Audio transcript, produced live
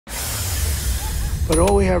But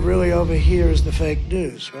all we have really over here is the fake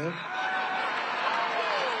news, right?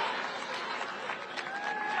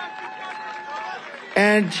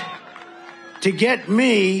 And to get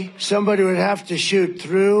me, somebody would have to shoot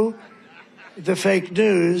through the fake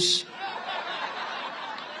news.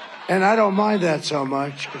 And I don't mind that so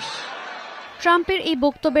much. ট্রাম্পের এই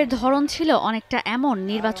বক্তব্যের ধরন ছিল অনেকটা এমন,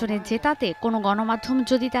 নির্বাচনে জেতাতে কোনো গণমাধ্যম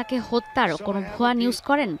যদি তাকে হত্যার কোনো ভুয়া নিউজ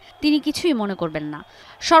করেন তিনি কিছুই মনে করবেন না।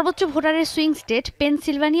 সর্বোচ্চ ভোটারের সুইং স্টেট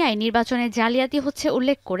পেনসিলভানিয়ায় নির্বাচনে জালিয়াতি হচ্ছে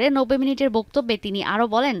উল্লেখ করে 90 মিনিটের বক্তব্যে তিনি আরও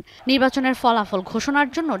বলেন, নির্বাচনের ফলাফল ঘোষণার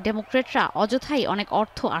জন্য ডেমোক্রেটরা অযথাই অনেক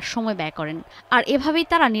অর্থ আর সময় ব্যয় করেন, আর এভাবেই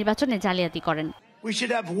তারা নির্বাচনে জালিয়াতি করেন। We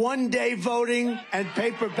should have one-day voting and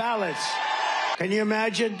paper ballots. Can you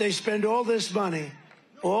imagine? They spend all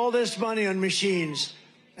this money on machines,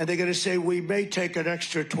 and they're going to say we may take an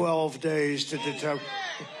extra 12 days to determine.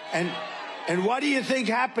 And what do you think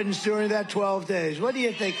happens during that 12 days? What do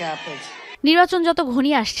you think happens? নির্বাচন যত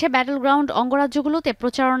ঘনিয়ে আসছে, battle ground অঙ্গরাজ্যগুলোতে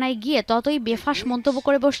প্রচারণায় গিয়ে ততই বেফাঁস মন্তব্য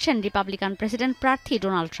করে বসছেন রিপাবলিকান প্রেসিডেন্ট প্রার্থী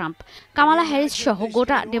ডোনাল্ড ট্রাম্প। কামালা হ্যারিস সহ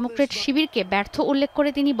গোটা ডেমোক্রেট শিবিরকে ব্যর্থ উল্লেখ করে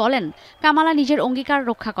তিনি বলেন, কামালা নিজের অঙ্গীকার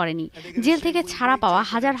রক্ষা করেনি। জেল থেকে ছাড়া পাওয়া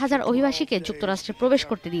হাজার হাজার অভিবাসীকে যুক্তরাষ্ট্রে প্রবেশ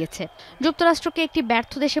করতে দিয়েছে। যুক্তরাষ্ট্রকে একটি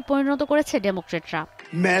ব্যর্থ দেশে পরিণত করেছে ডেমোক্রেটরা।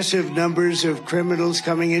 Massive numbers of criminals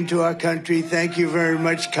coming into our country. Thank you very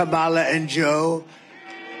much, Kamala and Joe.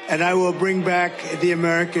 And I will bring back the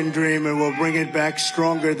American dream, and we'll bring it back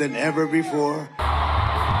stronger than ever before.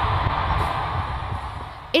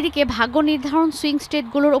 এদিকে ভাগ্য নির্ধারণ swing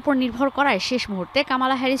স্টেটগুলোর ওপর নির্ভর করায় শেষ মুহূর্তে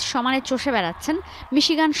Kamala Harris সমানে চষে বেড়াচ্ছেন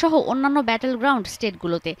মিশিগান সহ অন্যান্য ব্যাটল গ্রাউন্ড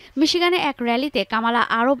স্টেটগুলোতে। মিশিগানে এক র্যালিতে কামালা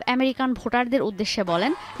আরব আমেরিকান ভোটারদের উদ্দেশ্যে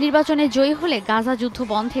বলেন, নির্বাচনে জয়ী হলে গাজা যুদ্ধ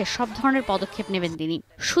বন্ধে সব ধরনের পদক্ষেপ নেবেন তিনি।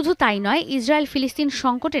 শুধু তাই নয়, ইসরায়েল ফিলিস্তিন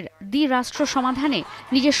সংকটের দ্বিরাষ্ট্র সমাধানে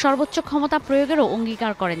নিজের সর্বোচ্চ ক্ষমতা প্রয়োগেরও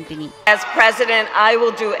অঙ্গীকার করেন তিনি। As president, I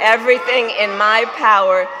will do everything in my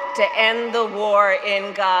power to end the war in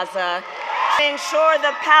Gaza. Ensure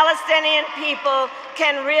the Palestinian people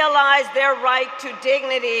can realize their right to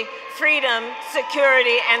dignity, freedom,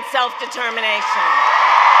 security, and self-determination.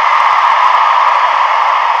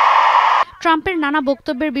 ট্রাম্পের নানা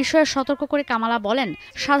বক্তব্যের বিষয়ে সতর্ক করে কামালা বলেন,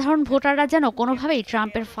 সাধারণ ভোটাররা যেন কোনোভাবেই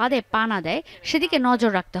ট্রাম্পের ফাঁদে পা না দেয় সেদিকে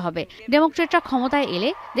নজর রাখতে হবে। ডেমোক্রেটরা ক্ষমতায় এলে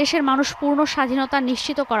দেশের মানুষ পূর্ণ স্বাধীনতা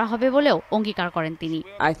নিশ্চিত করা হবে বলেও অঙ্গীকার করেন তিনি।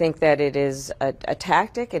 I think that it is a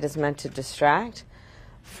tactic. It is meant to distract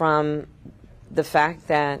from the fact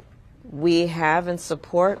that we have and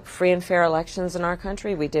support free and fair elections in our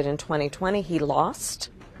country. We did in 2020. He lost.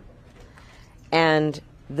 And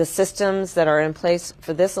the systems that are in place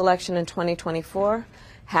for this election in 2024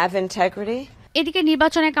 have integrity. এদিকে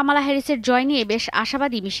নির্বাচনে কামালা হ্যারিসের জয় নিয়ে বেশ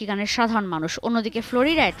আশাবাদী মিশিগানের সাধারণ মানুষ। অন্যদিকে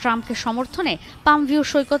ফ্লোরিডায় ট্রাম্পকে সমর্থনে পামভিউ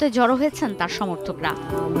সৈকতে জড়ো হয়েছেন তার সমর্থকরা।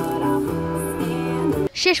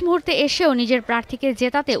 শেষ মুহূর্তে এসেও নিজের প্রার্থীকে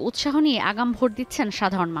জেতাতে উৎসাহ নিয়ে আগাম ভোট দিচ্ছেন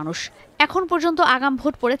সাধারণ মানুষ। এখন পর্যন্ত আগাম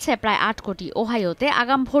ভোট পড়েছে প্রায় 8 কোটি। ওহাইওতে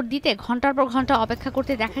আগাম ভোট দিতে ঘন্টার পর ঘন্টা অপেক্ষা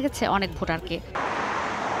করতে দেখা গেছে অনেক ভোটারকে।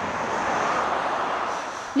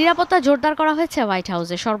 নিরাপত্তা জোরদার করা হয়েছে হোয়াইট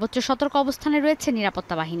হাউসে। সর্বোচ্চ সতর্ক অবস্থানে রয়েছে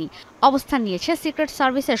নিরাপত্তা বাহিনী। অবস্থান নিয়েছে সিক্রেট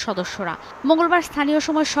সার্ভিসের সদস্যরা। মঙ্গলবার স্থানীয়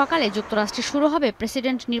সময় সকালে যুক্তরাষ্ট্রে শুরু হবে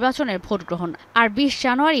প্রেসিডেন্ট নির্বাচনের ভোট গ্রহণ। আর 20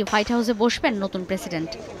 জানুয়ারি হোয়াইট হাউসে বসবেন নতুন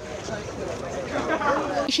প্রেসিডেন্ট।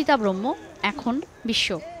 ঈশিতা ব্রহ্ম, এখন বিশ্ব।